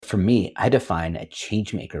For me, I define a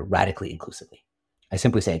change maker radically inclusively. I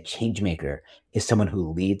simply say a change maker is someone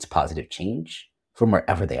who leads positive change from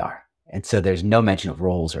wherever they are. And so there's no mention of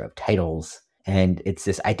roles or of titles. And it's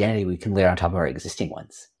this identity we can layer on top of our existing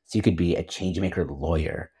ones. So you could be a change maker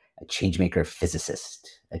lawyer, a change maker physicist,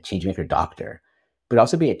 a change maker doctor, but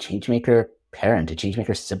also be a change maker parent, a change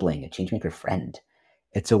maker sibling, a change maker friend.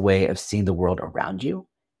 It's a way of seeing the world around you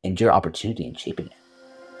and your opportunity in shaping it.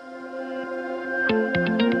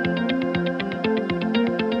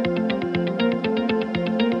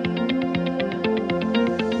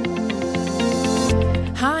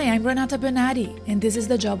 Hi, I'm Renata Bernardi, and this is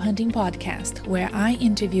the Job Hunting Podcast, where I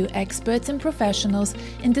interview experts and professionals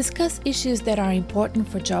and discuss issues that are important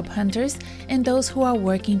for job hunters and those who are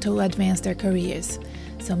working to advance their careers.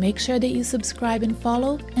 So make sure that you subscribe and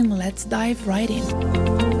follow, and let's dive right in.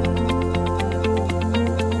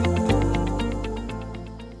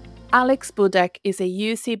 Alex Budak is a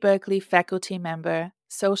UC Berkeley faculty member,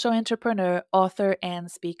 social entrepreneur, author,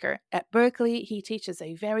 and speaker. At Berkeley, he teaches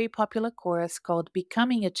a very popular course called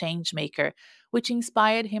Becoming a Changemaker, which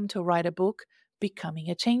inspired him to write a book, Becoming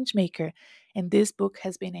a Changemaker. And this book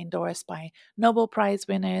has been endorsed by Nobel Prize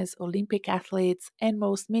winners, Olympic athletes, and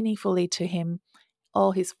most meaningfully to him,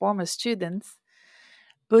 all his former students.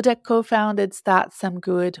 Budak co-founded Start Some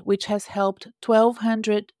Good, which has helped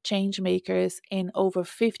 1,200 changemakers in over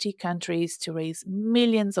 50 countries to raise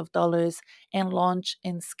millions of dollars and launch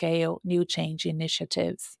and scale new change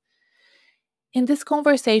initiatives. In this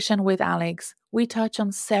conversation with Alex, we touch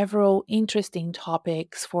on several interesting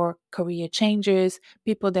topics for career changers,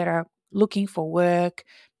 people that are looking for work,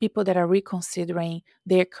 people that are reconsidering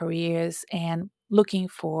their careers and looking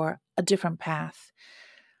for a different path.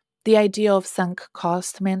 The idea of sunk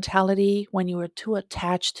cost mentality when you are too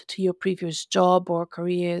attached to your previous job or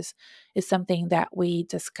careers is something that we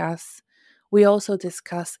discuss. We also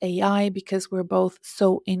discuss AI because we're both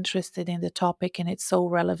so interested in the topic and it's so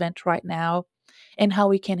relevant right now, and how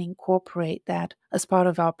we can incorporate that as part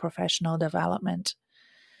of our professional development.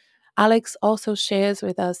 Alex also shares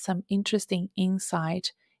with us some interesting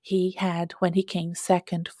insight he had when he came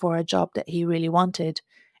second for a job that he really wanted.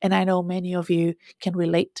 And I know many of you can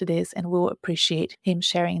relate to this and will appreciate him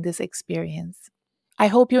sharing this experience. I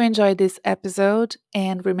hope you enjoyed this episode,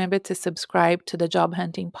 and remember to subscribe to the Job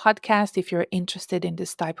Hunting Podcast if you're interested in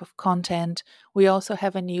this type of content. We also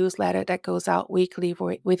have a newsletter that goes out weekly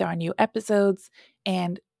with our new episodes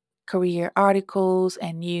and career articles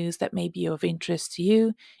and news that may be of interest to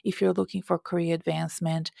you if you're looking for career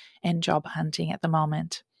advancement and job hunting at the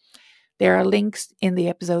moment. There are links in the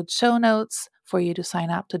episode show notes for you to sign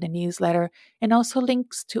up to the newsletter, and also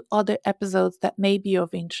links to other episodes that may be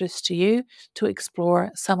of interest to you to explore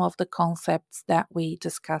some of the concepts that we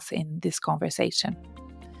discuss in this conversation.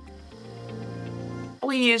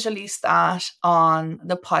 We usually start on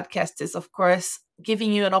the podcast is, of course,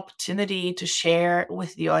 giving you an opportunity to share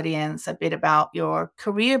with the audience a bit about your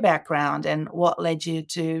career background and what led you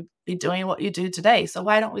to be doing what you do today. So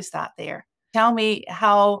why don't we start there? Tell me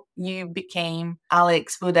how you became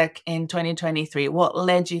Alex Budak in 2023. What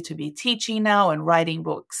led you to be teaching now and writing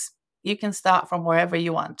books? You can start from wherever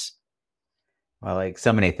you want. Well, like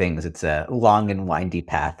so many things, it's a long and windy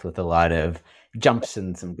path with a lot of jumps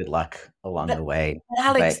and some good luck along the way.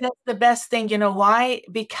 Alex, that's the best thing. You know why?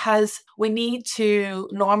 Because we need to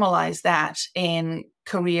normalize that in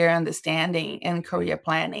career understanding and career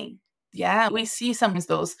planning. Yeah, we see some of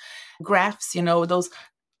those graphs, those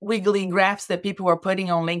wiggly graphs that people are putting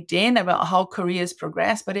on LinkedIn about how careers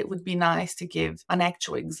progress, but it would be nice to give an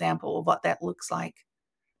actual example of what that looks like.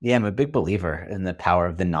 Yeah, I'm a big believer in the power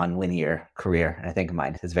of the nonlinear career. And I think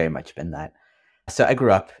mine has very much been that. So I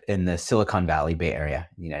grew up in the Silicon Valley Bay Area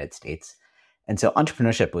in the United States. And so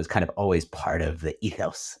entrepreneurship was kind of always part of the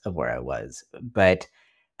ethos of where I was. But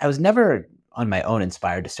I was never on my own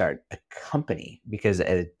inspired to start a company, because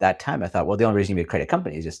at that time I thought, well, the only reason you would create a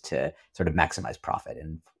company is just to sort of maximize profit.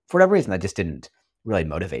 And for whatever reason, that just didn't really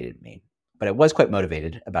motivate me. But I was quite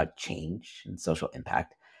motivated about change and social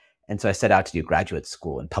impact. And so I set out to do graduate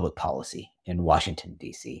school in public policy in Washington,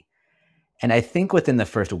 D.C. And I think within the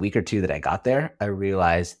first week or two that I got there, I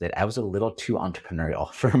realized that I was a little too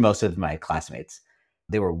entrepreneurial for most of my classmates.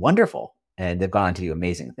 They were wonderful and they've gone on to do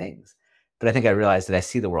amazing things. But I think I realized that I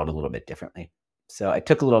see the world a little bit differently. So I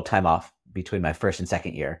took a little time off between my first and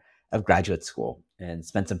second year of graduate school and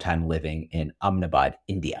spent some time living in Ahmedabad,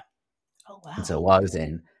 India. Oh, wow. And so while I was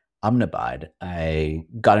in Ahmedabad, I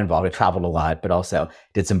got involved. I traveled a lot, but also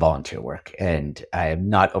did some volunteer work. And I am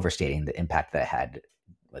not overstating the impact that I had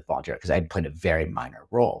with volunteer, because I had played a very minor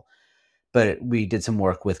role. But we did some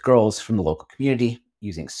work with girls from the local community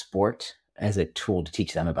using sport as a tool to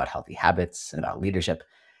teach them about healthy habits and about leadership.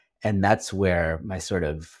 And that's where my sort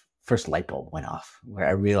of first light bulb went off, where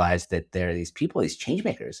I realized that there are these people, these change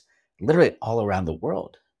makers, literally all around the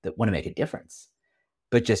world that want to make a difference,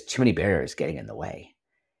 but just too many barriers getting in the way.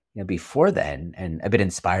 Before then, and I've been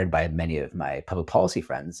inspired by many of my public policy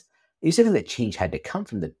friends, I used to think that change had to come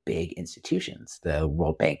from the big institutions, the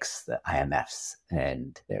World Banks, the IMFs,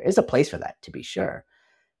 and there is a place for that, to be sure.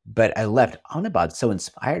 But I left Onabad so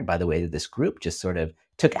inspired by the way that this group just sort of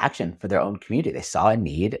took action for their own community. They saw a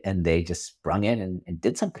need and they just sprung in and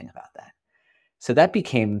did something about that. So that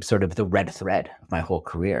became sort of the red thread of my whole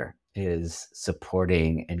career, is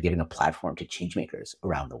supporting and giving a platform to changemakers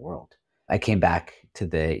around the world. I came back to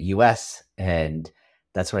the US, and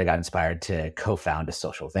that's where I got inspired to co-found a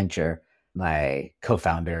social venture. My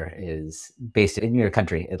co-founder is based in your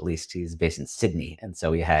country, at least. He's based in Sydney. And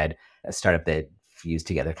so we had a startup that fused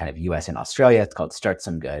together kind of US and Australia. It's called Start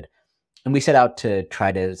Some Good. And we set out to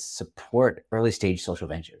try to support early stage social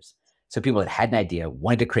ventures. So people that had an idea,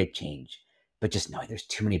 wanted to create change, but just knowing there's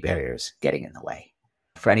too many barriers getting in the way.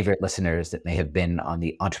 For any of your listeners that may have been on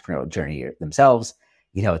the entrepreneurial journey themselves,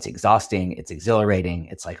 it's exhausting, it's exhilarating,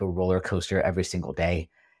 it's like a roller coaster every single day.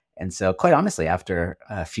 And so, quite honestly, after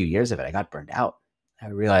a few years of it, I got burned out. I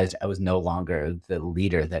realized I was no longer the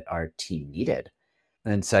leader that our team needed.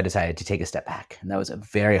 And so I decided to take a step back. And that was a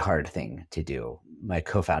very hard thing to do. My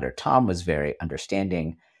co founder, Tom, was very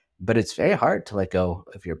understanding, but it's very hard to let go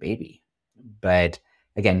of your baby. But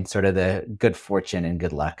again, sort of the good fortune and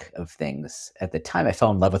good luck of things. At the time, I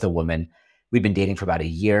fell in love with a woman. We'd been dating for about a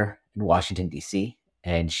year in Washington, D.C.,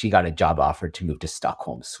 and she got a job offer to move to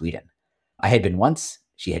Stockholm, Sweden. I had been once,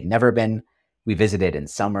 she had never been. We visited in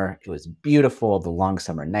summer. It was beautiful, the long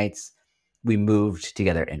summer nights. We moved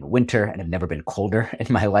together in winter and have never been colder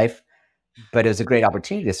in my life. But it was a great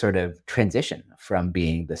opportunity to sort of transition from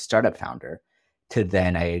being the startup founder to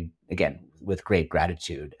then again, with great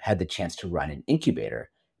gratitude, had the chance to run an incubator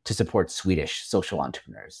to support Swedish social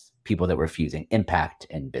entrepreneurs, people that were fusing impact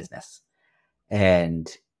and business.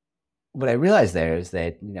 And what I realized there is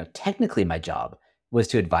that, technically my job was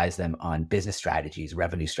to advise them on business strategies,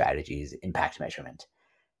 revenue strategies, impact measurement.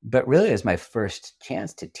 But really, as my first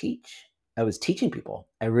chance to teach, I was teaching people.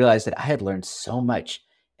 I realized that I had learned so much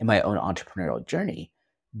in my own entrepreneurial journey,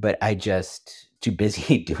 but I just too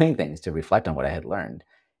busy doing things to reflect on what I had learned.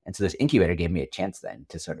 And so this incubator gave me a chance then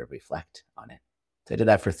to sort of reflect on it. So I did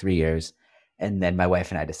that for 3 years. And then my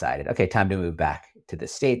wife and I decided, okay, time to move back to the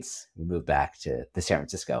States. We moved back to the San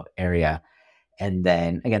Francisco area. And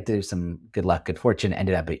then again, through some good luck, good fortune,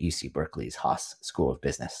 ended up at UC Berkeley's Haas School of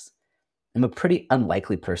Business. I'm a pretty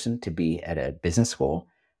unlikely person to be at a business school.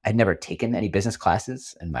 I'd never taken any business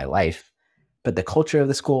classes in my life, but the culture of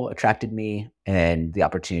the school attracted me and the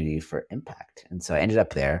opportunity for impact. And so I ended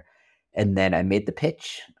up there. And then I made the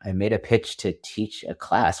pitch. I made a pitch to teach a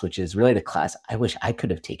class, which is really the class I wish I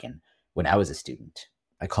could have taken when I was a student.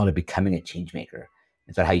 I call it Becoming a Change Maker.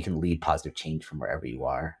 It's about how you can lead positive change from wherever you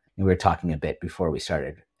are. And we were talking a bit before we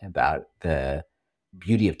started about the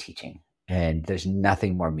beauty of teaching. And there's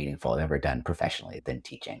nothing more meaningful I've ever done professionally than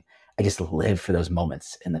teaching. I just live for those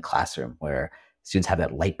moments in the classroom where students have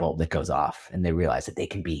that light bulb that goes off and they realize that they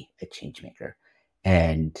can be a change maker.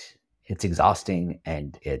 And it's exhausting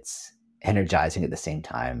and it's energizing at the same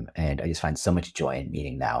time. And I just find so much joy in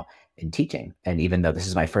meeting now in teaching. And even though this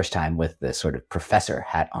is my first time with the sort of professor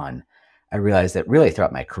hat on, I realized that really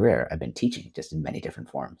throughout my career, I've been teaching just in many different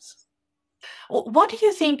forms. What do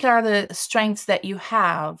you think are the strengths that you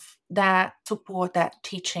have that support that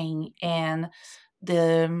teaching and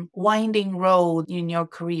the winding road in your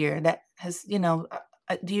career that has,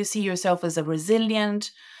 do you see yourself as a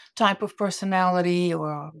resilient type of personality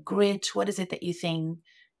or grit? What is it that you think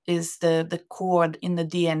is the core in the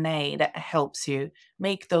DNA that helps you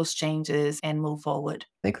make those changes and move forward?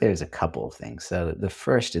 I think there's a couple of things. So the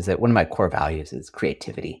first is that one of my core values is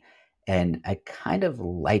creativity. And I kind of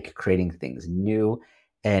like creating things new.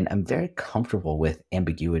 And I'm very comfortable with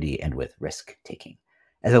ambiguity and with risk taking.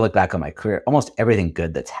 As I look back on my career, almost everything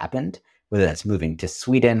good that's happened, whether that's moving to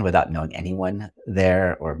Sweden without knowing anyone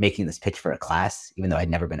there or making this pitch for a class, even though I'd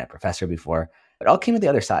never been a professor before, it all came to the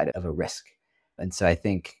other side of a risk. And so I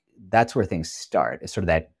think that's where things start, is sort of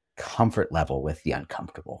that comfort level with the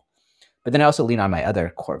uncomfortable. But then I also lean on my other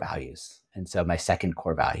core values. And so my second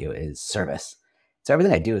core value is service. So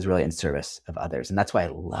everything I do is really in service of others. And that's why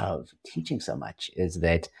I love teaching so much, is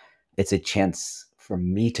that it's a chance for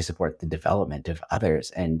me to support the development of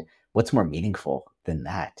others. And what's more meaningful than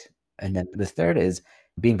that? And then the third is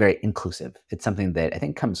being very inclusive. It's something that I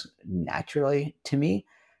think comes naturally to me,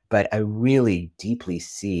 but I really deeply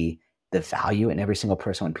see the value in every single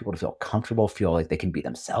person. I want people to feel comfortable, feel like they can be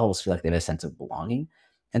themselves, feel like they have a sense of belonging.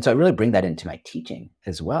 And so I really bring that into my teaching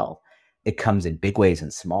as well. It comes in big ways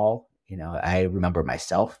and small. I remember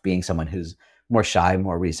myself being someone who's more shy,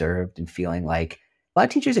 more reserved, and feeling like a lot of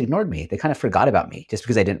teachers ignored me. They kind of forgot about me just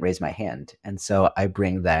because I didn't raise my hand. And so I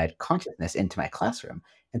bring that consciousness into my classroom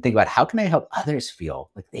and think about how can I help others feel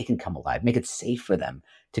like they can come alive, make it safe for them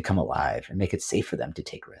to come alive and make it safe for them to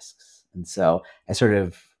take risks. And so I sort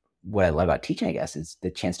of what I love about teaching, I guess, is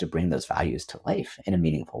the chance to bring those values to life in a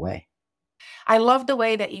meaningful way. I love the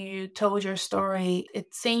way that you told your story.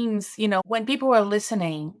 It seems, when people are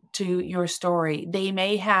listening to your story, they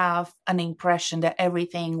may have an impression that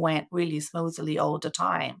everything went really smoothly all the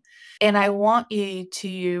time. And I want you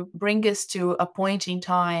to bring us to a point in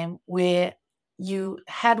time where you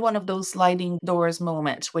had one of those sliding doors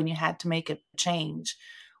moments when you had to make a change.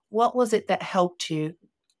 What was it that helped you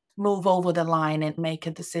move over the line and make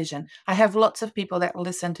a decision? I have lots of people that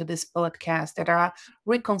listen to this podcast that are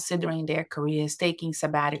reconsidering their careers, taking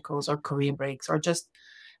sabbaticals or career breaks, or just,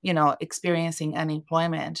 experiencing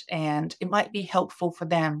unemployment. And it might be helpful for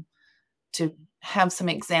them to have some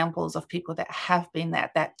examples of people that have been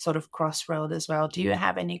at that sort of crossroad as well. Do you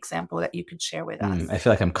have any example that you could share with I us?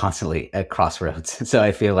 feel like I'm constantly at crossroads. So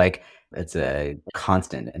I feel like it's a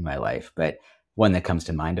constant in my life. But one that comes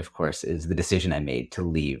to mind, of course, is the decision I made to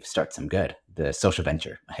leave Start Some Good, the social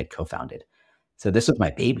venture I had co founded. So this was my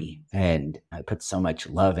baby, and I put so much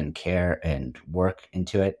love and care and work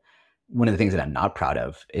into it. One of the things that I'm not proud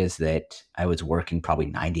of is that I was working probably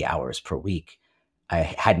 90 hours per week. I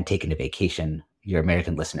hadn't taken a vacation. Your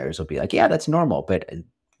American listeners will be like, yeah, that's normal. But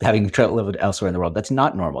having lived elsewhere in the world, that's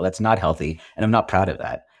not normal. That's not healthy. And I'm not proud of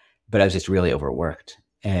that. But I was just really overworked.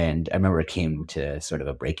 And I remember it came to sort of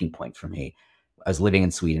a breaking point for me. I was living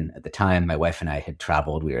in Sweden at the time. My wife and I had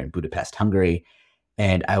traveled. We were in Budapest, Hungary,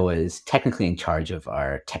 and I was technically in charge of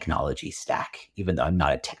our technology stack, even though I'm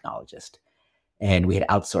not a technologist. And we had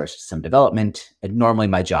outsourced some development. And normally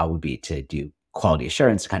my job would be to do quality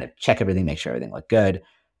assurance, kind of check everything, make sure everything looked good.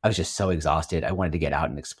 I was just so exhausted. I wanted to get out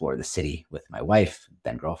and explore the city with my wife,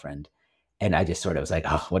 then girlfriend. And I just sort of was like,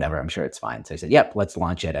 oh, whatever, I'm sure it's fine. So I said, yep, let's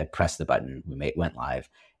launch it. I pressed the button. Went live,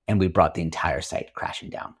 and we brought the entire site crashing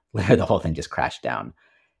down. Literally, the whole thing just crashed down.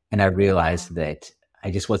 And I realized that I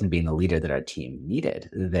just wasn't being the leader that our team needed.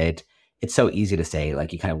 That it's so easy to say,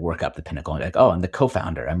 like, you kind of work up the pinnacle and like, oh, I'm the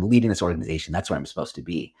co-founder, I'm leading this organization, that's where I'm supposed to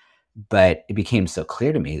be. But it became so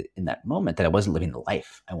clear to me in that moment that I wasn't living the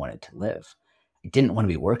life I wanted to live. I didn't want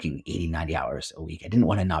to be working 80, 90 hours a week. I didn't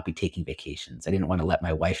want to not be taking vacations. I didn't want to let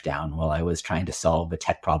my wife down while I was trying to solve a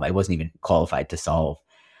tech problem I wasn't even qualified to solve.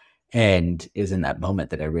 And it was in that moment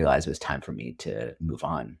that I realized it was time for me to move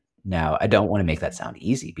on. Now, I don't want to make that sound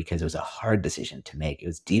easy because it was a hard decision to make. It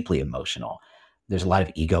was deeply emotional. There's a lot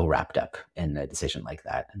of ego wrapped up in a decision like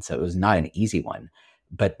that. And so it was not an easy one.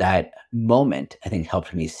 But that moment, I think,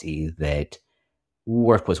 helped me see that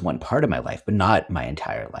work was one part of my life, but not my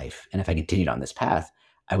entire life. And if I continued on this path,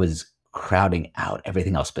 I was crowding out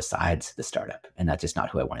everything else besides the startup. And that's just not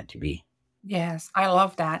who I wanted to be. Yes, I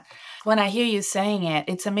love that. When I hear you saying it,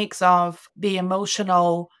 it's a mix of the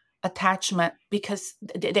emotional attachment because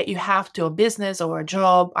that you have to a business or a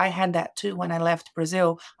job. I had that too when I left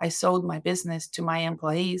Brazil. I sold my business to my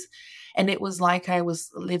employees, and it was like I was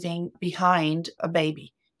living behind a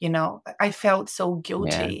baby. I felt so Yeah.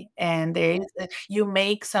 guilty. And you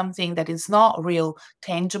make something that is not real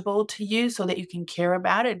tangible to you so that you can care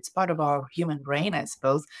about it. It's part of our human brain, I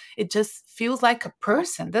suppose. It just feels like a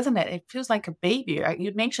person, doesn't it? It feels like a baby.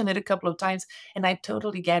 You mentioned it a couple of times, and I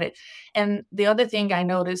totally get it. And the other thing I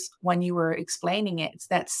noticed when you were explaining it, it's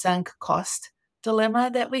that sunk cost dilemma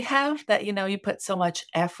that we have, that you put so much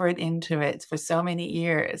effort into it for so many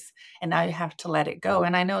years, and now you have to let it go.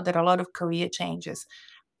 And I know that a lot of career changes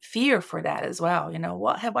fear for that as well.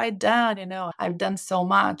 What have I done? I've done so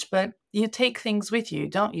much, but you take things with you,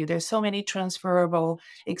 don't you? There's so many transferable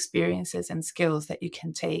experiences and skills that you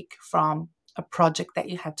can take from a project that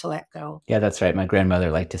you had to let go. Yeah, that's right. My grandmother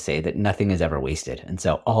liked to say that nothing is ever wasted. And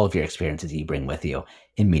so all of your experiences you bring with you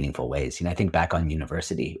in meaningful ways. I think back on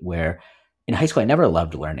university where in high school, I never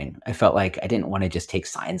loved learning. I felt like I didn't want to just take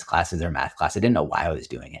science classes or math class. I didn't know why I was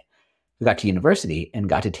doing it. We got to university and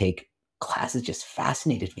got to take classes just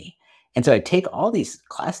fascinated me. And so I take all these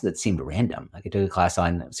classes that seemed random. Like I took a class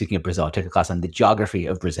on, speaking of Brazil, I took a class on the geography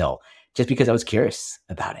of Brazil just because I was curious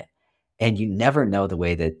about it. And you never know the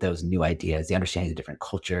way that those new ideas, the understanding of different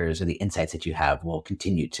cultures or the insights that you have will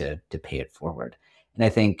continue to pay it forward. And I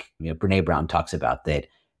think, Brene Brown talks about that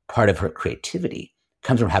part of her creativity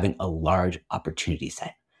comes from having a large opportunity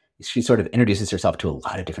set. She sort of introduces herself to a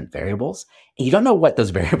lot of different variables. And you don't know what those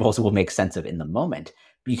variables will make sense of in the moment,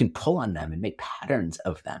 but you can pull on them and make patterns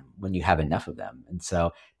of them when you have enough of them. And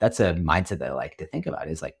so that's a mindset that I like to think about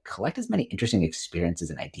is like collect as many interesting experiences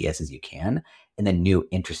and ideas as you can, and then new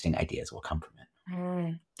interesting ideas will come from it.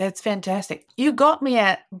 That's fantastic. You got me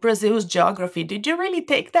at Brazil's geography. Did you really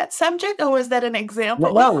take that subject or was that an Well,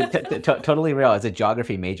 example? well totally real. As a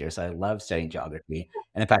geography major, so I love studying geography.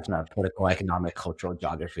 And in fact, I'm a political, economic, cultural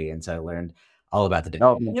geography. And so I learned all about the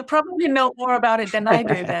development. You probably know more about it than I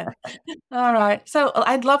do then. All right. So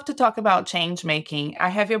I'd love to talk about change making. I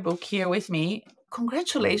have your book here with me.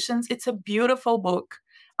 Congratulations. It's a beautiful book.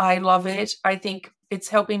 I love it. I think it's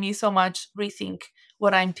helping me so much rethink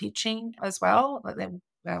what I'm teaching as well.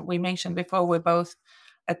 We mentioned before, we're both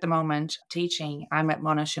at the moment teaching. I'm at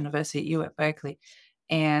Monash University, you at Berkeley.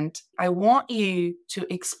 And I want you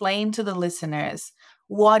to explain to the listeners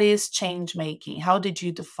what is change making? How did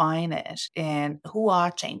you define it? And who are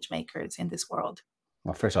change makers in this world?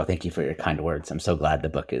 Well, first of all, thank you for your kind words. I'm so glad the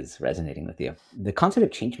book is resonating with you. The concept of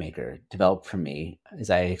changemaker developed for me as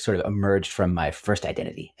I sort of emerged from my first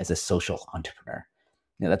identity as a social entrepreneur.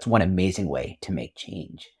 That's one amazing way to make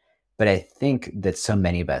change. But I think that so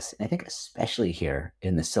many of us, and I think especially here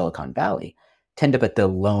in the Silicon Valley, tend to put the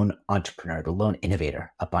lone entrepreneur, the lone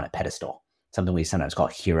innovator up on a pedestal, something we sometimes call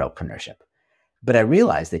heropreneurship. But I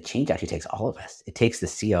realized that change actually takes all of us. It takes the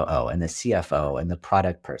COO and the CFO and the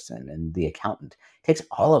product person and the accountant. It takes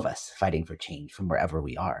all of us fighting for change from wherever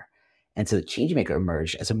we are. And so Changemaker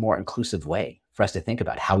emerged as a more inclusive way for us to think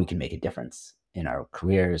about how we can make a difference in our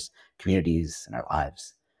careers, communities, and our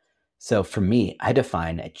lives. So for me, I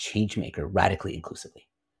define a changemaker radically inclusively.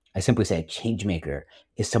 I simply say a changemaker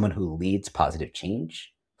is someone who leads positive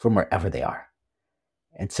change from wherever they are.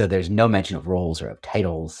 And so there's no mention of roles or of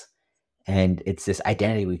titles. And it's this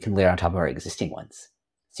identity we can layer on top of our existing ones.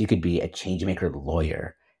 So you could be a changemaker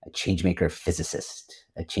lawyer, a changemaker physicist,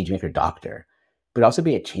 a changemaker doctor, but also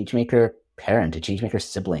be a changemaker parent, a changemaker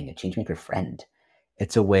sibling, a changemaker friend.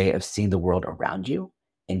 It's a way of seeing the world around you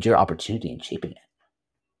and your opportunity in shaping it.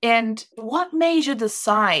 And what made you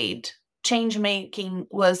decide change making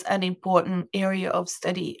was an important area of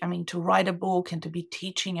study? I mean, to write a book and to be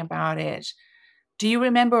teaching about it. Do you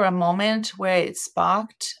remember a moment where it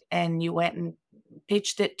sparked and you went and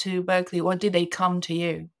pitched it to Berkeley? Or did they come to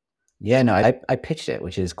you? Yeah, no, I pitched it,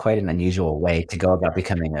 which is quite an unusual way to go about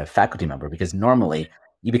becoming a faculty member because normally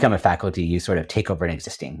you become a faculty, you sort of take over an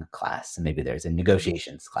existing class. And maybe there's a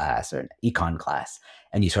negotiations class or an econ class,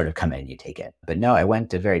 and you sort of come in and you take it. But no, I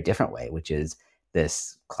went a very different way, which is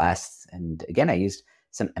this class. And again, I used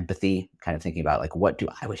some empathy, kind of thinking about like, what do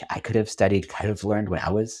I wish I could have studied, could have learned when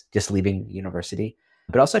I was just leaving university?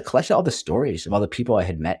 But also I collected all the stories of all the people I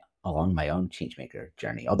had met along my own changemaker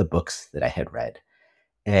journey, all the books that I had read.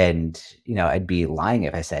 And, I'd be lying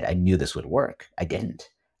if I said I knew this would work. I didn't.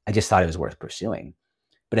 I just thought it was worth pursuing.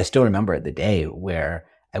 But I still remember the day where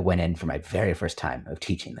I went in for my very first time of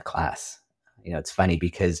teaching the class. It's funny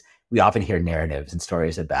because we often hear narratives and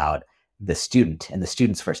stories about the student and the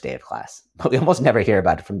student's first day of class, but we almost never hear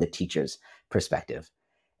about it from the teacher's perspective.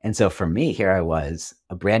 And so for me, here I was,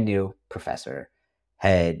 a brand new professor,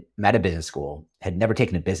 had met a business school, had never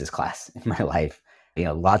taken a business class in my life,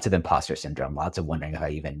 lots of imposter syndrome, lots of wondering if I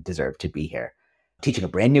even deserve to be here. Teaching a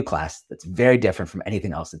brand new class that's very different from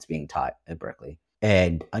anything else that's being taught at Berkeley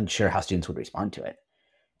and unsure how students would respond to it.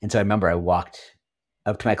 And so I remember I walked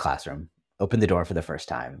up to my classroom, opened the door for the first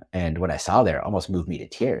time, and what I saw there almost moved me to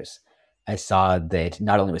tears. I saw that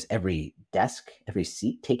not only was every desk, every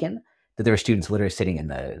seat taken, that there were students literally sitting in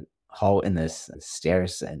the hall in the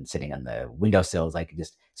stairs and sitting on the windowsills. Like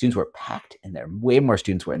just students were packed in there. Way more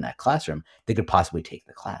students were in that classroom that could possibly take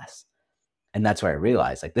the class. And that's where I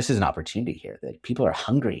realized like this is an opportunity here that people are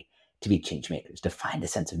hungry to be change makers, to find a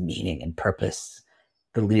sense of meaning and purpose,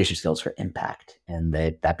 the leadership skills for impact. And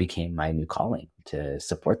that became my new calling to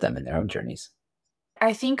support them in their own journeys.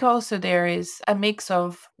 I think also there is a mix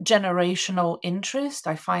of generational interest.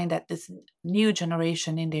 I find that this new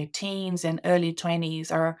generation in their teens and early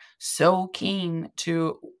 20s are so keen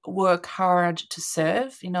to work hard to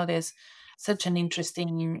serve. There's such an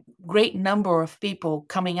interesting, great number of people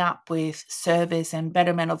coming up with service and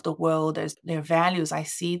betterment of the world as their values. I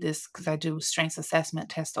see this because I do strengths assessment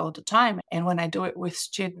tests all the time. And when I do it with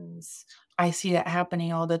students, I see that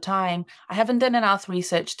happening all the time. I haven't done enough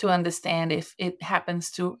research to understand if it happens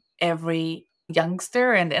to every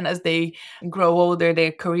youngster, and then as they grow older,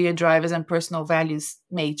 their career drivers and personal values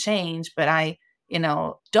may change. But I,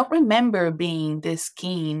 don't remember being this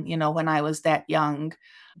keen, when I was that young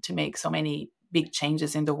to make so many big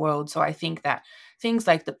changes in the world. So I think that things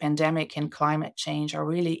like the pandemic and climate change are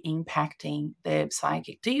really impacting the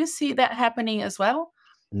psychic. Do you see that happening as well?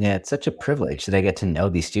 Yeah, it's such a privilege that I get to know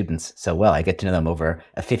these students so well. I get to know them over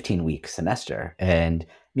a 15-week semester and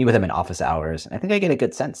meet with them in office hours. And I think I get a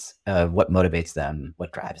good sense of what motivates them,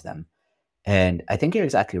 what drives them. And I think you're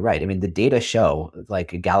exactly right. I mean, the data show,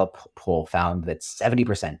 like a Gallup poll found that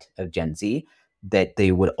 70% of Gen Z that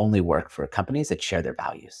they would only work for companies that share their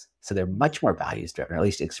values. So they're much more values driven, or at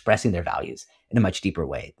least expressing their values in a much deeper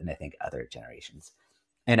way than I think other generations.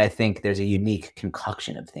 And I think there's a unique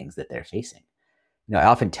concoction of things that they're facing. I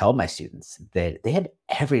often tell my students that they had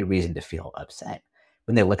every reason to feel upset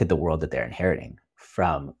when they look at the world that they're inheriting,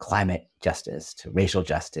 from climate justice to racial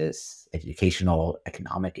justice, educational,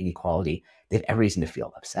 economic inequality. They have every reason to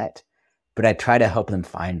feel upset. But I try to help them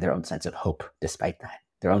find their own sense of hope despite that,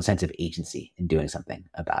 their own sense of agency in doing something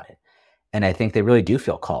about it. And I think they really do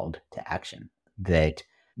feel called to action, that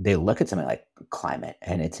they look at something like climate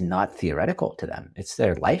and it's not theoretical to them. It's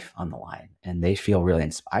their life on the line and they feel really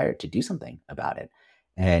inspired to do something about it.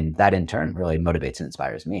 And that in turn really motivates and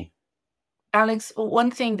inspires me. Alex,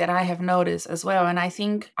 one thing that I have noticed as well, and I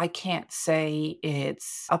think I can't say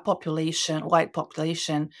it's a white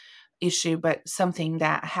population issue, but something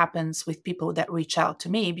that happens with people that reach out to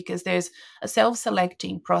me, because there's a self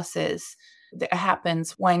selecting process that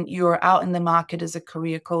happens when you're out in the market as a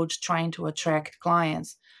career coach trying to attract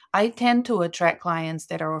clients. I tend to attract clients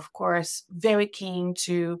that are, of course, very keen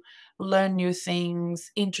to learn new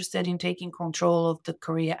things, interested in taking control of the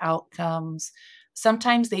career outcomes.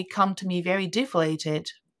 Sometimes they come to me very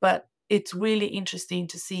deflated, but it's really interesting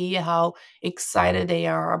to see how excited they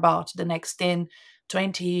are about the next 10,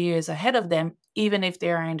 20 years ahead of them, even if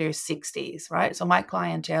they're in their 60s, right? So my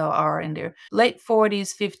clientele are in their late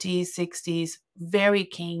 40s, 50s, 60s, very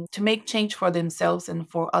keen to make change for themselves and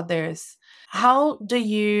for others. How do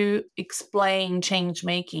you explain change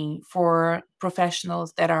making for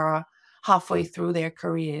professionals that are halfway through their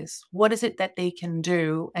careers? What is it that they can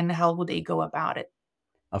do and how would they go about it?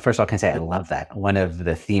 Well, first of all, can I say I love that. One of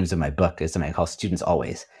the themes of my book is something I call students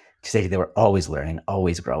always, to say they were always learning,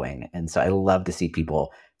 always growing. And so I love to see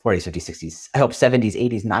people 40s, 50s, 60s, I hope 70s,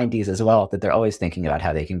 80s, 90s as well, that they're always thinking about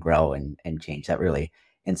how they can grow and change. That really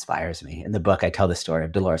inspires me. In the book, I tell the story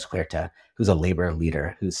of Dolores Huerta, who's a labor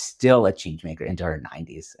leader, who's still a change maker into her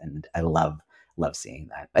 90s. And I love seeing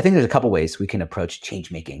that. I think there's a couple ways we can approach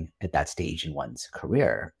change making at that stage in one's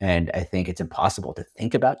career. And I think it's impossible to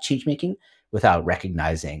think about change making without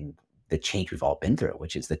recognizing the change we've all been through,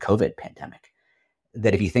 which is the COVID pandemic.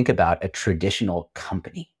 That if you think about a traditional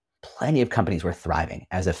company, plenty of companies were thriving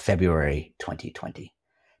as of February 2020.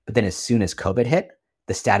 But then as soon as COVID hit,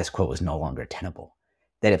 the status quo was no longer tenable.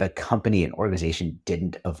 That if a company, an organization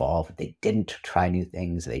didn't evolve, they didn't try new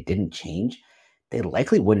things, they didn't change, they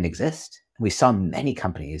likely wouldn't exist. We saw many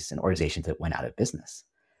companies and organizations that went out of business.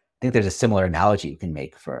 I think there's a similar analogy you can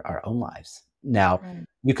make for our own lives. Now, Right.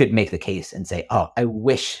 you could make the case and say, oh, I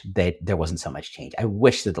wish that there wasn't so much change. I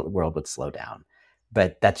wish that the world would slow down.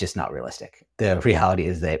 But that's just not realistic. The reality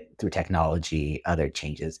is that through technology, other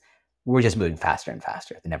changes, we're just moving faster and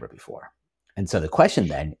faster than ever before. And so the question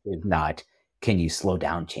then is not, can you slow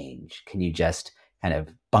down change? Can you just kind of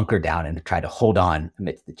bunker down and try to hold on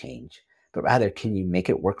amidst the change? But rather, can you make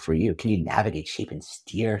it work for you? Can you navigate, shape, and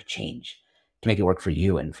steer change to make it work for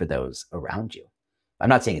you and for those around you? I'm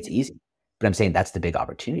not saying it's easy, but I'm saying that's the big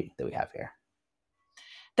opportunity that we have here.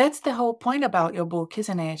 That's the whole point about your book,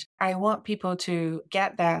 isn't it? I want people to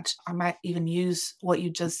get that. I might even use what you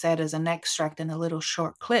just said as an extract in a little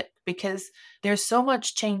short clip because there's so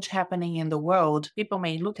much change happening in the world. People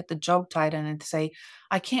may look at the job title and say,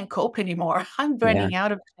 I can't cope anymore. I'm Yeah. burning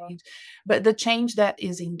out of change. But the change that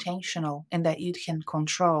is intentional and that you can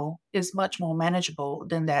control is much more manageable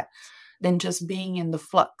than that, than just being in the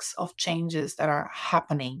flux of changes that are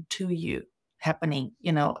happening to you, happening,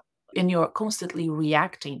 and you're constantly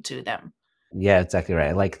reacting to them. Yeah, exactly right.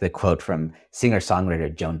 I like the quote from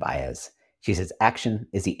singer-songwriter Joan Baez. She says, action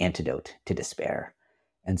is the antidote to despair.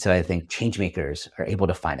 And so I think change makers are able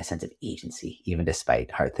to find a sense of agency, even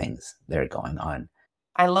despite hard things that are going on.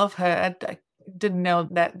 I love her. I didn't know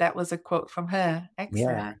that that was a quote from her. Yeah.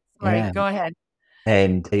 Excellent. Sorry, Yeah. go ahead.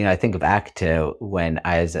 And, I think back to when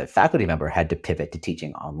I, as a faculty member, had to pivot to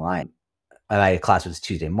teaching online. My class was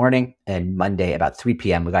Tuesday morning, and Monday about 3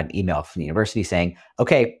 p.m., we got an email from the university saying,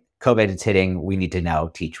 okay, COVID is hitting. We need to now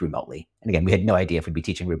teach remotely. And again, we had no idea if we'd be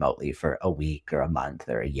teaching remotely for a week or a month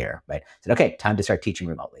or a year, right? I said, okay, time to start teaching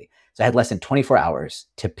remotely. So I had less than 24 hours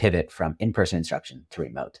to pivot from in-person instruction to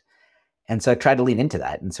remote. And so I tried to lean into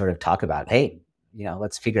that and sort of talk about, hey,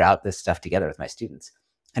 let's figure out this stuff together with my students.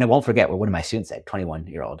 And I won't forget what one of my students said,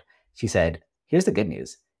 21-year-old. She said, here's the good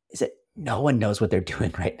news is that no one knows what they're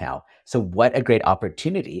doing right now. So what a great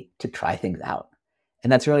opportunity to try things out.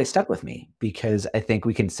 And that's really stuck with me because I think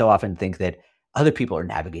we can so often think that other people are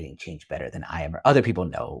navigating change better than I am, or other people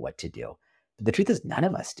know what to do. But the truth is, none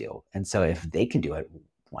of us do. And so if they can do it,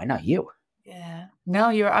 why not you? Yeah. No,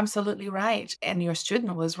 you're absolutely right. And your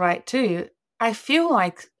student was right too. I feel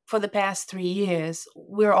like for the past 3 years,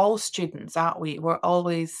 we're all students, aren't we? We're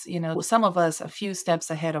always, some of us a few steps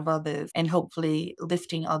ahead of others and hopefully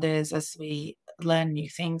lifting others as we learn new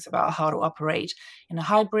things about how to operate in a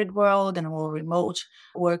hybrid world and a more remote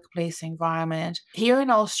workplace environment. Here in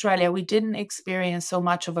Australia, we didn't experience so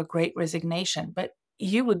much of a great resignation, but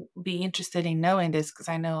you would be interested in knowing this because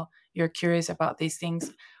I know you're curious about these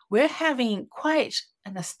things. We're having quite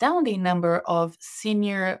an astounding number of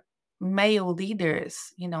senior male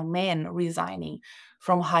leaders, men resigning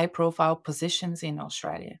from high profile positions in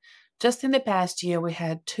Australia. Just in the past year, we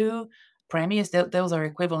had two premiers, those are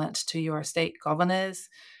equivalent to your state governors.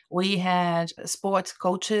 We had sports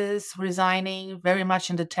coaches resigning very much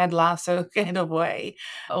in the Ted Lasso kind of way.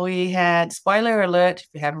 We had, spoiler alert, if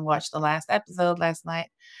you haven't watched the last episode last night,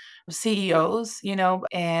 CEOs,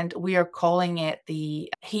 and we are calling it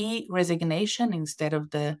the he resignation instead of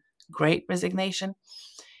the great resignation.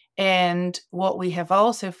 And what we have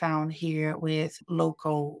also found here with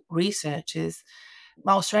local research is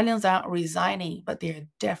Australians aren't resigning, but they're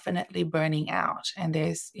definitely burning out. And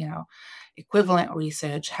there's, equivalent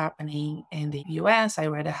research happening in the US. I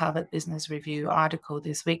read a Harvard Business Review article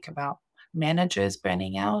this week about managers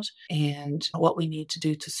burning out and what we need to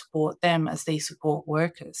do to support them as they support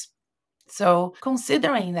workers. So,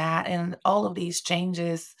 considering that and all of these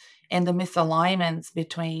changes and the misalignments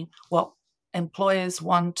between what employers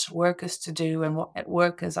want workers to do and what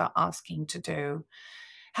workers are asking to do,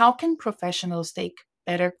 how can professionals take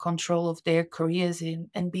better control of their careers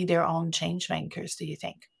and be their own change makers, do you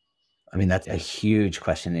think? I mean, that's a huge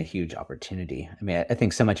question, a huge opportunity. I mean, I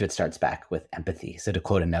think so much of it starts back with empathy. So, to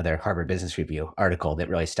quote another Harvard Business Review article that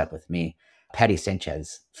really stuck with me, Patty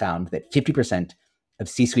Sanchez found that 50% of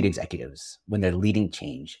C suite executives, when they're leading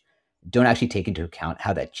change, don't actually take into account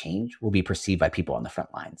how that change will be perceived by people on the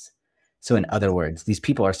front lines. So, in other words, these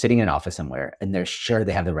people are sitting in an office somewhere and they're sure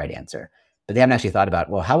they have the right answer, but they haven't actually thought about,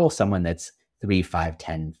 well, how will someone that's 3, 5,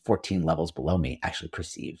 10, 14 levels below me actually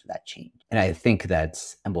perceive that change? And I think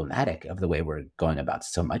that's emblematic of the way we're going about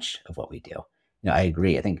so much of what we do. I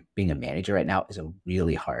agree. I think being a manager right now is a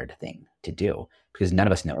really hard thing to do because none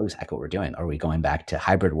of us know exactly what we're doing. Are we going back to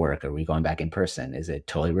hybrid work? Are we going back in person? Is it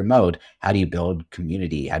totally remote? How do you build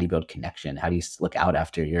community? How do you build connection? How do you look out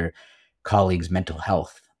after your colleagues' mental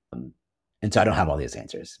health? And so I don't have all these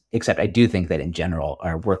answers, except I do think that in general,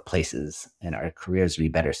 our workplaces and our careers would be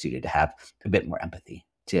better suited to have a bit more empathy,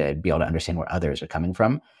 to be able to understand where others are coming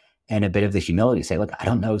from, and a bit of the humility to say, look, I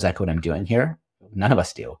don't know exactly what I'm doing here. None of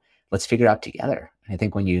us do. Let's figure it out together. And I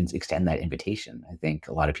think when you extend that invitation, I think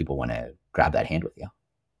a lot of people want to grab that hand with you.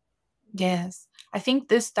 Yes. I think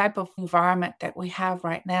this type of environment that we have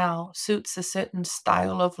right now suits a certain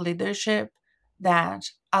style of leadership that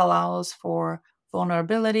allows for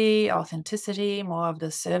vulnerability, authenticity, more of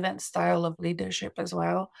the servant style of leadership as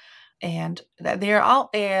well. And that they're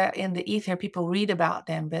out there in the ether, people read about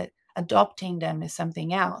them, but adopting them is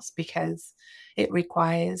something else because it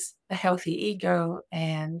requires a healthy ego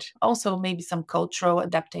and also maybe some cultural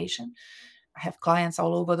adaptation. I have clients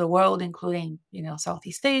all over the world, including,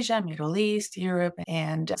 Southeast Asia, Middle East, Europe,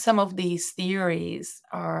 and some of these theories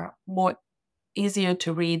are more easier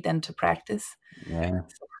to read than to practice. Yeah.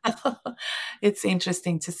 It's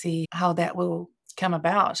interesting to see how that will come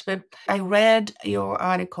about. But I read your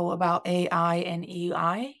article about AI and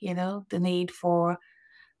EI, the need for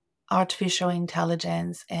artificial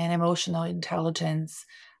intelligence and emotional intelligence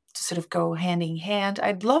to sort of go hand in hand.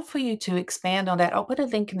 I'd love for you to expand on that. I'll put a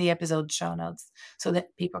link in the episode show notes so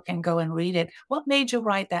that people can go and read it. What made you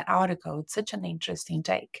write that article? It's such an interesting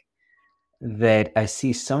take. That I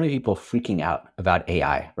see so many people freaking out about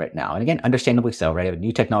AI right now. And again, understandably so, right? A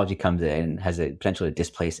new technology comes in and has a potential to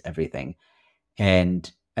displace everything. And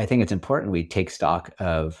I think it's important we take stock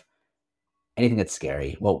of anything that's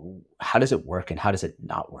scary. Well, how does it work and how does it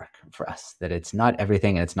not work for us? That it's not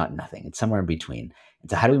everything and it's not nothing. It's somewhere in between. And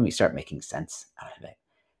so how do we start making sense out of it?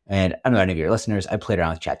 And I don't know any of your listeners, I played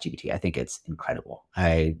around with ChatGPT. I think it's incredible.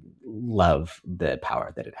 I love the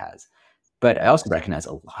power that it has. But I also recognize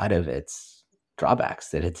a lot of its drawbacks,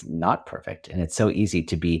 that it's not perfect. And it's so easy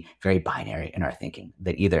to be very binary in our thinking,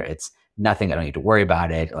 that either it's nothing, I don't need to worry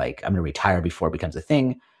about it, like I'm going to retire before it becomes a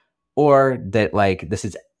thing, or that like this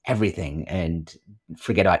is everything and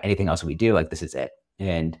forget about anything else we do, like this is it.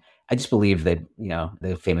 And I just believe that,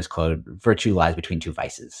 the famous quote, virtue lies between two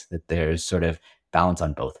vices, that there's sort of balance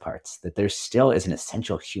on both parts, that there still is an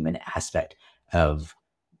essential human aspect of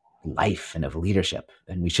life and of leadership.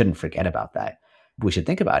 And we shouldn't forget about that. We should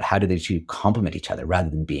think about how do they two complement each other rather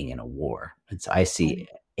than being in a war. And so I see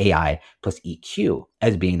AI plus EQ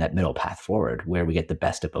as being that middle path forward where we get the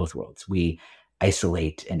best of both worlds. We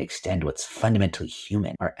isolate and extend what's fundamentally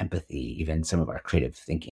human, our empathy, even some of our creative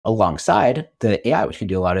thinking, alongside the AI, which can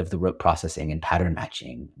do a lot of the rote processing and pattern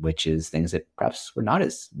matching, which is things that perhaps we're not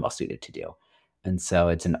as well suited to do. And so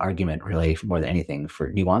it's an argument, really, more than anything, for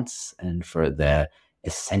nuance and for the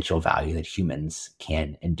essential value that humans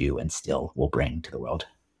can and do and still will bring to the world.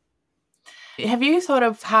 Have you thought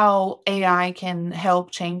of how AI can help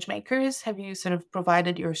change makers? Have you sort of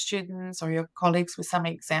provided your students or your colleagues with some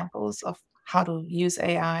examples of how to use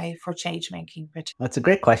AI for change making? That's a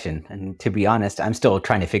great question. And to be honest, I'm still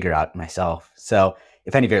trying to figure out myself. So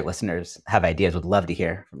if any of your listeners have ideas, would love to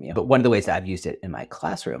hear from you. But one of the ways that I've used it in my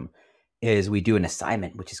classroom is we do an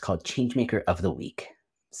assignment, which is called Changemaker of the Week.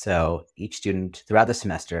 So each student throughout the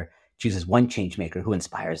semester chooses one changemaker who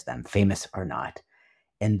inspires them, famous or not.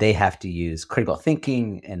 And they have to use critical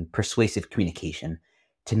thinking and persuasive communication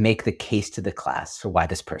to make the case to the class for why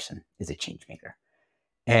this person is a changemaker.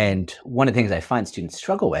 And one of the things I find students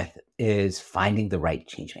struggle with is finding the right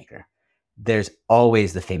changemaker. There's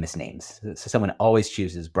always the famous names. So someone always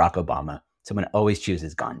chooses Barack Obama, someone always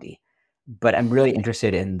chooses Gandhi. But I'm really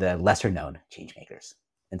interested in the lesser known changemakers.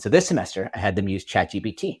 And so this semester, I had them use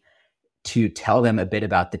ChatGPT to tell them a bit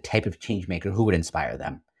about the type of change maker who would inspire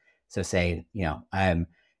them. So say, I'm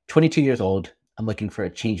 22 years old. I'm looking for a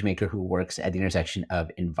change maker who works at the intersection of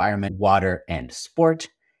environment, water, and sport,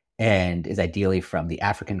 and is ideally from the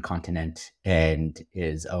African continent and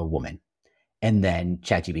is a woman. And then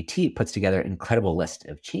ChatGPT puts together an incredible list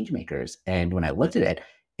of change makers. And when I looked at it,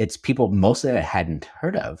 it's people mostly I hadn't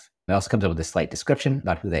heard of. It also comes up with a slight description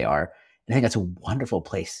about who they are. And I think that's a wonderful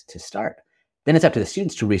place to start. Then it's up to the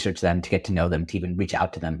students to research them, to get to know them, to even reach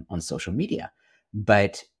out to them on social media.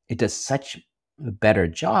 But it does such a better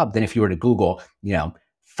job than if you were to Google,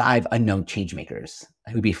 5 unknown change makers.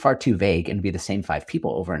 It would be far too vague and be the same 5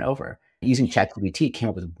 people over and over. Using ChatGPT came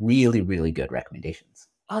up with really, really good recommendations.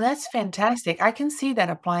 Oh, that's fantastic. I can see that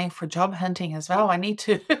applying for job hunting as well. I need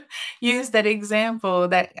to use that example,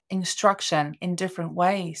 that instruction in different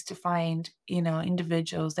ways to find,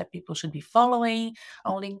 individuals that people should be following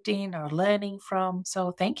on LinkedIn or learning from.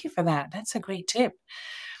 So thank you for that. That's a great tip.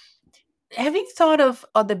 Have you thought of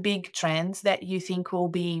other big trends that you think will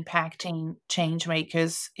be impacting change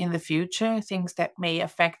makers in the future? Things that may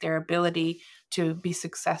affect their ability to be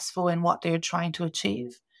successful in what they're trying to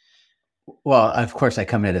achieve? Well, of course, I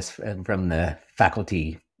come at this from the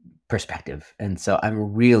faculty perspective. And so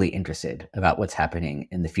I'm really interested about what's happening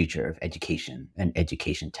in the future of education and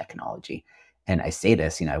education technology. And I say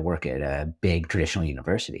this, I work at a big traditional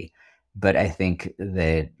university, but I think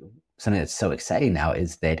that something that's so exciting now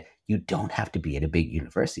is that you don't have to be at a big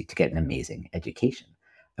university to get an amazing education.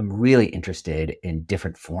 I'm really interested in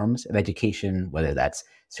different forms of education, whether that's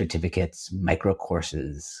certificates, micro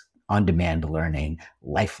courses, on demand learning,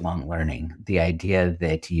 lifelong learning, the idea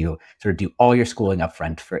that you sort of do all your schooling up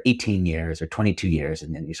front for 18 years or 22 years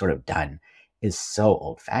and then you're sort of done is so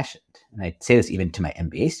old fashioned. And I say this even to my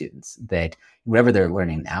MBA students that whatever they're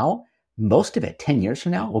learning now, most of it 10 years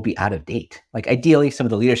from now will be out of date. Like ideally, some of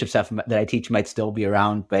the leadership stuff that I teach might still be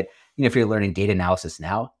around, but if you're learning data analysis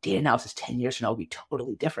now, data analysis 10 years from now will be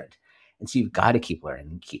totally different. And so you've got to keep learning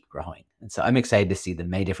and keep growing. And so I'm excited to see the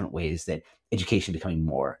many different ways that education becoming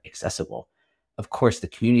more accessible. Of course, the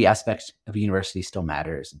community aspect of a university still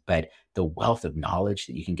matters, but the wealth of knowledge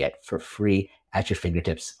that you can get for free at your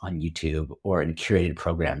fingertips on YouTube or in curated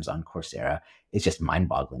programs on Coursera is just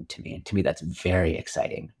mind-boggling to me. And to me, that's very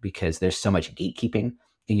exciting because there's so much gatekeeping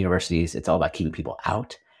in universities. It's all about keeping people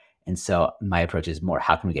out. And so my approach is more,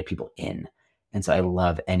 how can we get people in? And so I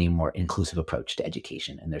love any more inclusive approach to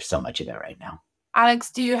education. And there's so much of it right now.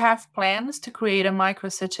 Alex, do you have plans to create a micro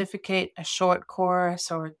certificate, a short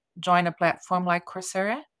course, or join a platform like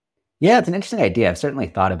Coursera? Yeah, it's an interesting idea. I've certainly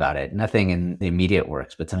thought about it. Nothing in the immediate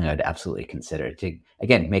works, but something I'd absolutely consider to,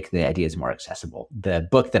 again, make the ideas more accessible. The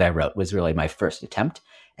book that I wrote was really my first attempt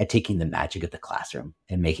at taking the magic of the classroom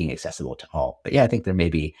and making it accessible to all. But yeah, I think there may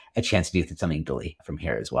be a chance to do something Dilly from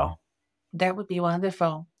here as well. That would be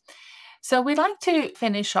wonderful. So, we'd like to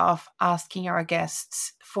finish off asking our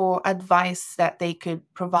guests for advice that they could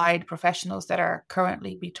provide professionals that are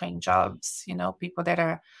currently between jobs, people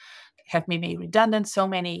that have been made redundant. So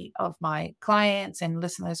many of my clients and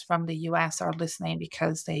listeners from the US are listening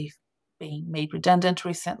because they've being made redundant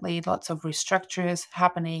recently, lots of restructures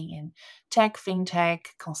happening in tech, fintech,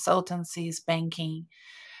 consultancies, banking,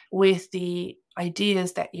 with the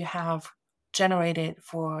ideas that you have generated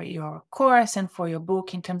for your course and for your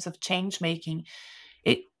book in terms of change making,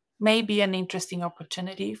 it may be an interesting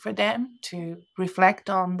opportunity for them to reflect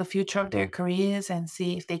on the future of their careers and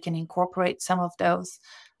see if they can incorporate some of those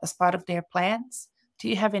as part of their plans. Do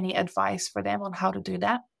you have any advice for them on how to do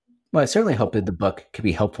that? Well, I certainly hope that the book could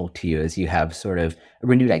be helpful to you as you have sort of a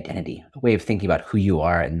renewed identity, a way of thinking about who you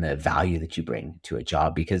are and the value that you bring to a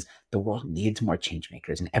job, because the world needs more change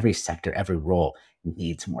makers, and every sector, every role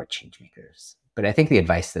needs more change makers. But I think the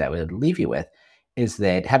advice that I would leave you with is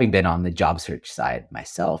that, having been on the job search side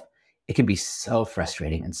myself, it can be so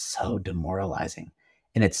frustrating and so demoralizing.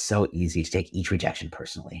 And it's so easy to take each rejection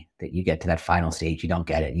personally, that you get to that final stage, you don't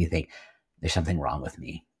get it, and you think, there's something wrong with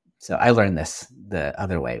me. So I learned this the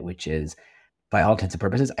other way, which is, by all intents and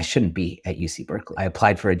purposes, I shouldn't be at UC Berkeley. I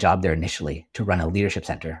applied for a job there initially to run a leadership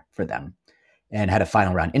center for them, and had a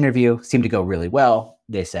final round interview. Seemed to go really well.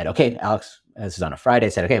 They said, okay, Alex, this is on a Friday,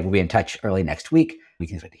 said, okay, we'll be in touch early next week. We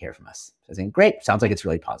can expect to hear from us. So I was saying, great, sounds like it's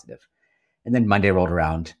really positive. And then Monday rolled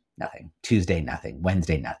around, nothing. Tuesday, nothing.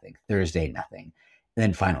 Wednesday, nothing. Thursday, nothing. And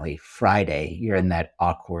then finally, Friday, you're in that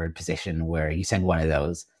awkward position where you send one of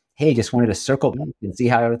those, hey, just wanted to circle back and see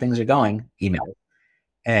how things are going, email.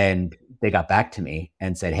 And they got back to me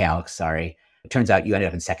and said, hey, Alex, sorry. It turns out you ended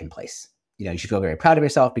up in second place. You should feel very proud of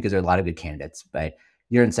yourself because there are a lot of good candidates, but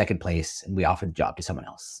you're in second place and we offered the job to someone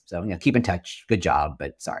else. So, keep in touch. Good job,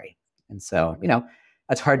 but sorry. And so,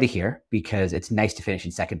 that's hard to hear because it's nice to finish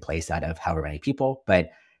in second place out of however many people, but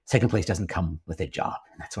second place doesn't come with a job.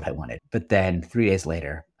 And that's what I wanted. But then 3 days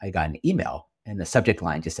later, I got an email and the subject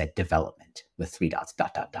line just said development with 3 dots,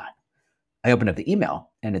 dot, dot, dot. I opened up the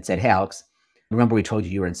email and it said, hey, Alex, remember we told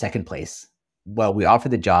you you were in second place? Well, we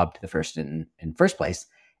offered the job to the first in first place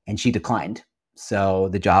and she declined. So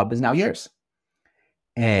the job is now yours.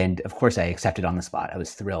 And of course, I accepted on the spot. I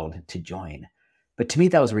was thrilled to join. But to me,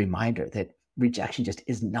 that was a reminder that rejection just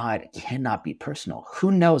cannot be personal.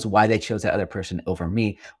 Who knows why they chose that other person over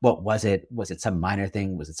me? What was it? Was it some minor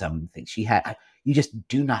thing? Was it something she had? You just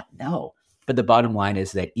do not know. But the bottom line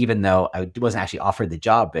is that even though I wasn't actually offered the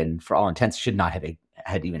job and for all intents should not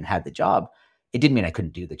have even had the job, it didn't mean I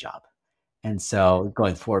couldn't do the job. And so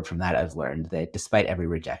going forward from that, I've learned that despite every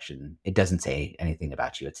rejection, it doesn't say anything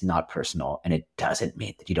about you. It's not personal, and it doesn't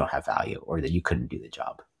mean that you don't have value or that you couldn't do the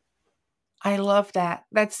job. I love that.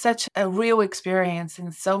 That's such a real experience.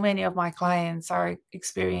 And so many of my clients are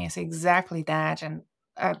experiencing exactly that and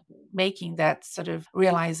making that sort of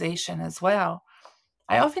realization as well.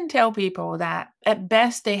 I often tell people that at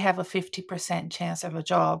best they have a 50% chance of a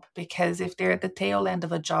job because if they're at the tail end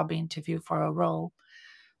of a job interview for a role,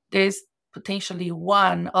 there's potentially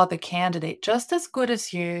one other candidate just as good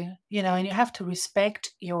as and you have to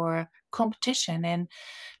respect your competition. And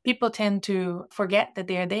people tend to forget that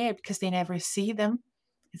they're there because they never see them.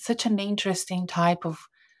 It's such an interesting type of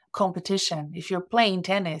competition. If you're playing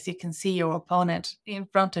tennis, you can see your opponent in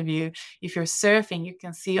front of you. If you're surfing, you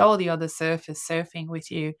can see all the other surfers surfing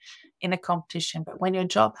with you in a competition. But when you're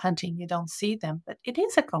job hunting, you don't see them. But it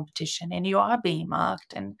is a competition and you are being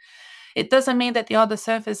marked. And it doesn't mean that the other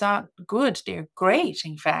surfers aren't good. They're great,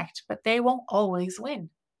 in fact, but they won't always win.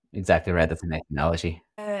 Exactly right. That's a nice analogy.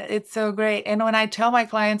 It's so great. And when I tell my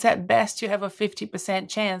clients at best you have a 50%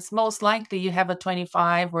 chance, most likely you have a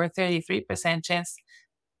 25 or a 33% chance.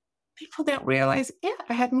 People don't realize, yeah,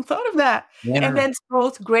 I hadn't thought of that. And Yeah. that's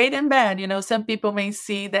both great and bad. Some people may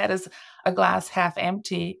see that as a glass half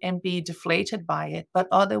empty and be deflated by it, but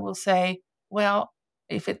other will say, well,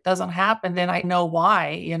 if it doesn't happen, then I know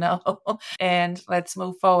why, and let's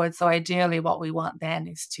move forward. So ideally what we want then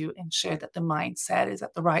is to ensure that the mindset is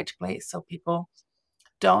at the right place so people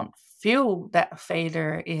don't feel that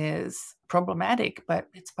failure is problematic, but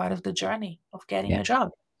it's part of the journey of getting Yeah, a job.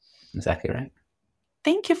 exactly right.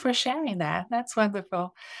 Thank you for sharing that. That's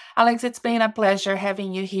wonderful. Alex, it's been a pleasure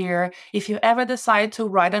having you here. If you ever decide to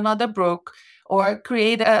write another book or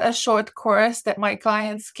create a short course that my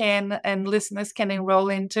clients can and listeners can enroll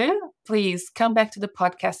into, please come back to the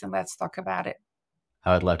podcast and let's talk about it.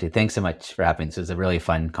 I would love to. Thanks so much for having this. It was a really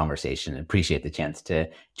fun conversation. I appreciate the chance to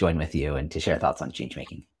join with you and to share thoughts on change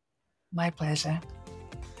making. My pleasure.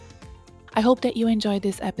 I hope that you enjoyed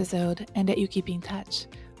this episode and that you keep in touch.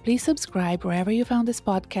 Please subscribe wherever you found this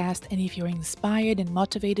podcast, and if you're inspired and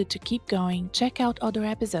motivated to keep going, check out other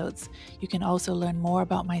episodes. You can also learn more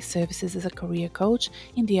about my services as a career coach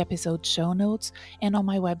in the episode show notes and on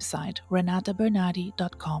my website,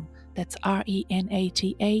 renatabernardi.com. That's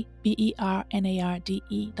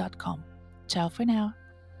RENATABERNARDE.com. Ciao for now.